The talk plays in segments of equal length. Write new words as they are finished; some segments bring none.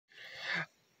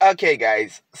Okay,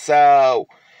 guys, so,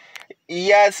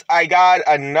 yes, I got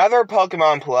another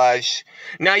Pokemon plush.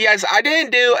 Now, yes, I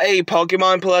didn't do a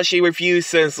Pokemon plushie review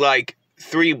since, like,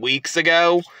 3 weeks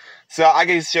ago, so I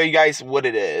can show you guys what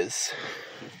it is.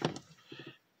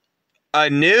 A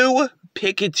new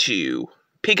Pikachu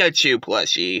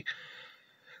plushie.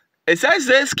 It says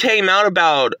this came out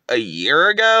about a year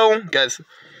ago, because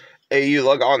if you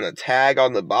look on the tag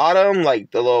on the bottom,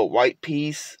 like, the little white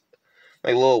piece,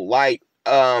 like, little white,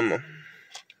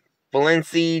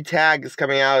 Valency tag is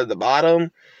coming out of the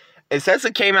bottom. It says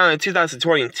it came out in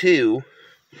 2022.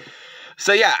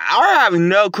 So yeah, I have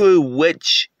no clue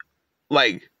which,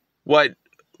 like, what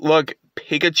look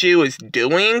Pikachu is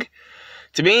doing.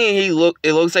 To me, it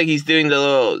looks like he's doing the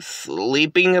little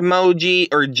sleeping emoji,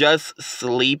 or just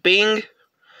sleeping.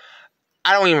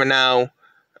 I don't even know.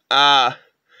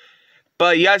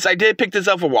 But yes, I did pick this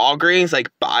up from Walgreens,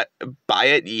 like, buy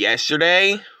it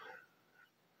yesterday.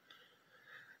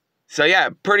 So yeah,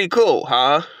 pretty cool,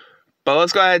 huh? But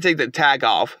let's go ahead and take the tag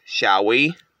off, shall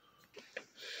we?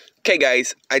 Okay,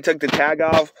 guys, I took the tag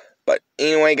off. But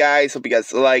anyway, guys, hope you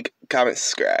guys like, comment,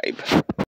 subscribe.